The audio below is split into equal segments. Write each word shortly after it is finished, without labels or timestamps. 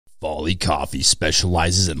Folly Coffee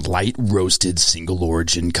specializes in light roasted single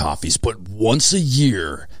origin coffees, but once a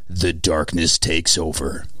year, the darkness takes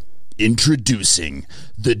over. Introducing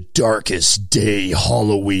the Darkest Day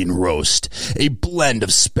Halloween Roast, a blend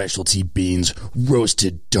of specialty beans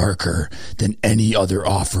roasted darker than any other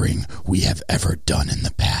offering we have ever done in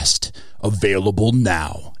the past. Available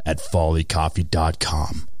now at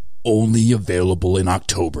follycoffee.com. Only available in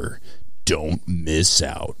October. Don't miss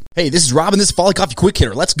out. Hey, this is Robin. This is Folly Coffee Quick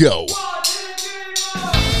Hitter. Let's go.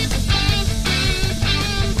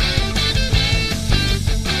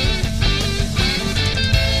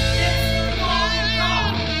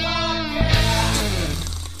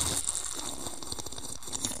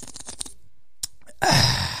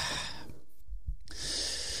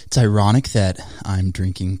 It's ironic that I'm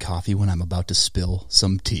drinking coffee when I'm about to spill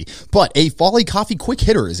some tea. But a Folly Coffee Quick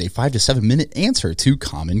Hitter is a 5 to 7 minute answer to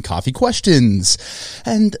common coffee questions.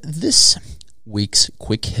 And this week's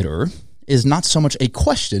Quick Hitter is not so much a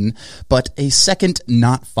question, but a second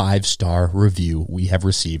not 5-star review we have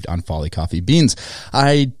received on Folly Coffee Beans.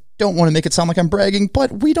 I don't want to make it sound like I'm bragging,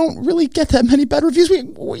 but we don't really get that many bad reviews.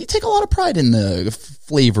 We take a lot of pride in the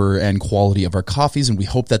flavor and quality of our coffees, and we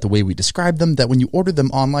hope that the way we describe them, that when you order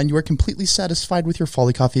them online, you are completely satisfied with your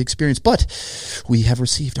Folly Coffee experience. But we have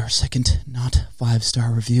received our second not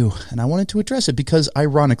 5-star review, and I wanted to address it because,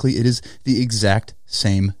 ironically, it is the exact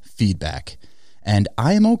same feedback. And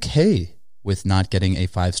I am okay with not getting a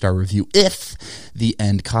 5-star review if the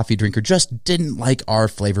end coffee drinker just didn't like our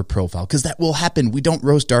flavor profile, because that will happen. We don't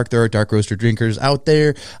roast dark. There are dark roaster drinkers out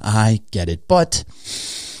there. I get it. But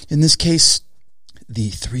in this case, the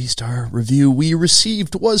 3-star review we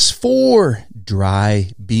received was for dry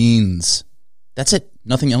beans. That's it.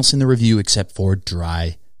 Nothing else in the review except for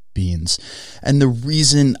dry beans. And the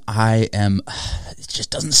reason it just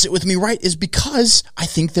doesn't sit with me right is because I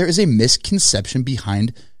think there is a misconception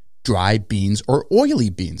behind dry beans or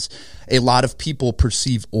oily beans. A lot of people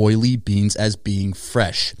perceive oily beans as being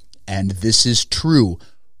fresh, and this is true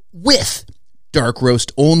with dark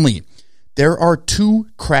roast only. There are 2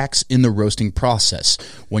 cracks in the roasting process.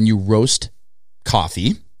 When you roast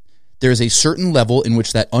coffee, there is a certain level in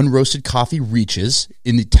which that unroasted coffee reaches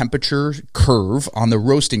in the temperature curve on the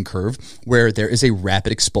roasting curve, where there is a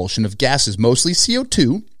rapid expulsion of gases, mostly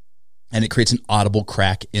CO2, and it creates an audible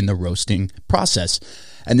crack in the roasting process.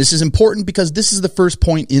 And this is important because this is the first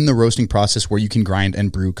point in the roasting process where you can grind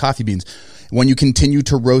and brew coffee beans. When you continue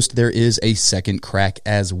to roast, there is a second crack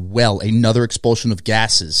as well, another expulsion of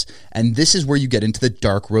gases. And this is where you get into the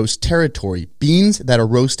dark roast territory. Beans that are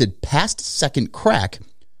roasted past second crack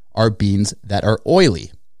are beans that are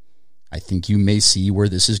oily. I think you may see where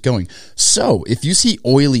this is going. So if you see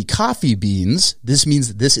oily coffee beans, this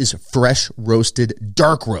means this is fresh roasted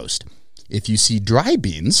dark roast. If you see dry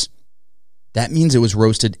beans, that means it was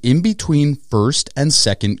roasted in between first and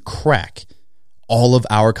second crack. All of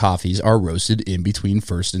our coffees are roasted in between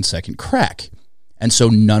first and second crack. And so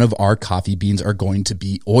none of our coffee beans are going to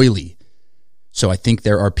be oily. So I think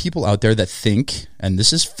there are people out there that think, and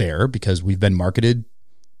this is fair because we've been marketed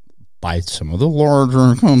by some of the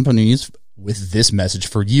larger companies with this message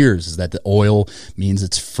for years, is that the oil means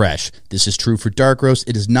it's fresh. This is true for dark roast.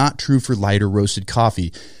 It is not true for lighter roasted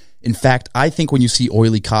coffee. In fact, I think when you see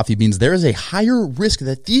oily coffee beans, there is a higher risk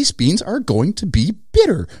that these beans are going to be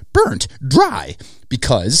bitter, burnt, dry,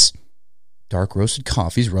 because dark roasted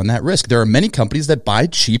coffees run that risk. There are many companies that buy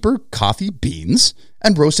cheaper coffee beans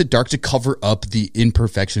and roast it dark to cover up the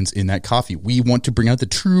imperfections in that coffee. We want to bring out the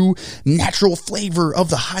true natural flavor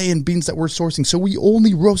of the high-end beans that we're sourcing, so we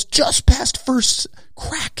only roast just past first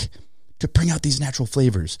crack to bring out these natural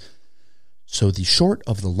flavors. So the short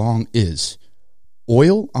of the long is,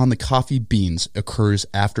 oil on the coffee beans occurs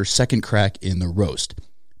after second crack in the roast.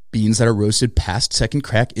 Beans that are roasted past second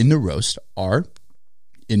crack in the roast are,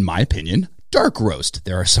 in my opinion, dark roast.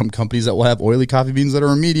 There are some companies that will have oily coffee beans that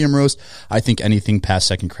are a medium roast. I think anything past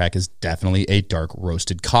second crack is definitely a dark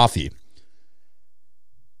roasted coffee.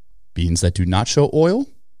 Beans that do not show oil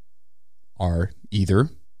are either,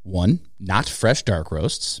 one, not fresh dark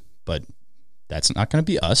roasts, but that's not going to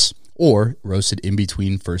be us, or roasted in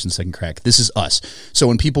between first and second crack. This is us. So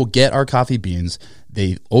when people get our coffee beans,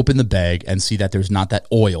 they open the bag and see that there's not that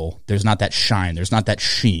oil, there's not that shine, there's not that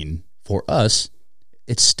sheen. For us,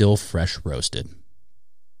 it's still fresh roasted.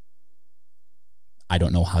 I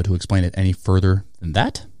don't know how to explain it any further than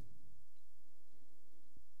that,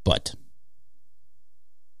 but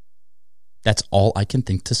that's all I can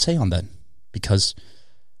think to say on that, because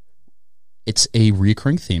it's a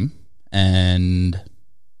recurring theme, and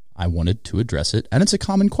I wanted to address it, and it's a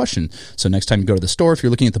common question. So next time you go to the store, if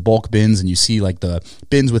you're looking at the bulk bins and you see like the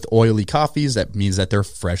bins with oily coffees, that means that they're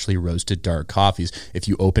freshly roasted dark coffees. If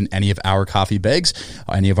you open any of our coffee bags,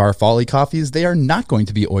 any of our Folly coffees, they are not going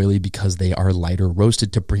to be oily because they are lighter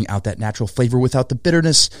roasted to bring out that natural flavor without the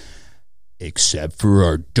bitterness. Except for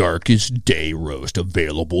our darkest day roast,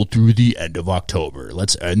 available through the end of October.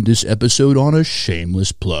 Let's end this episode on a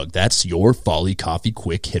shameless plug. That's your Folly Coffee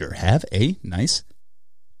Quick Hitter. Have a nice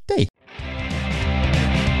day.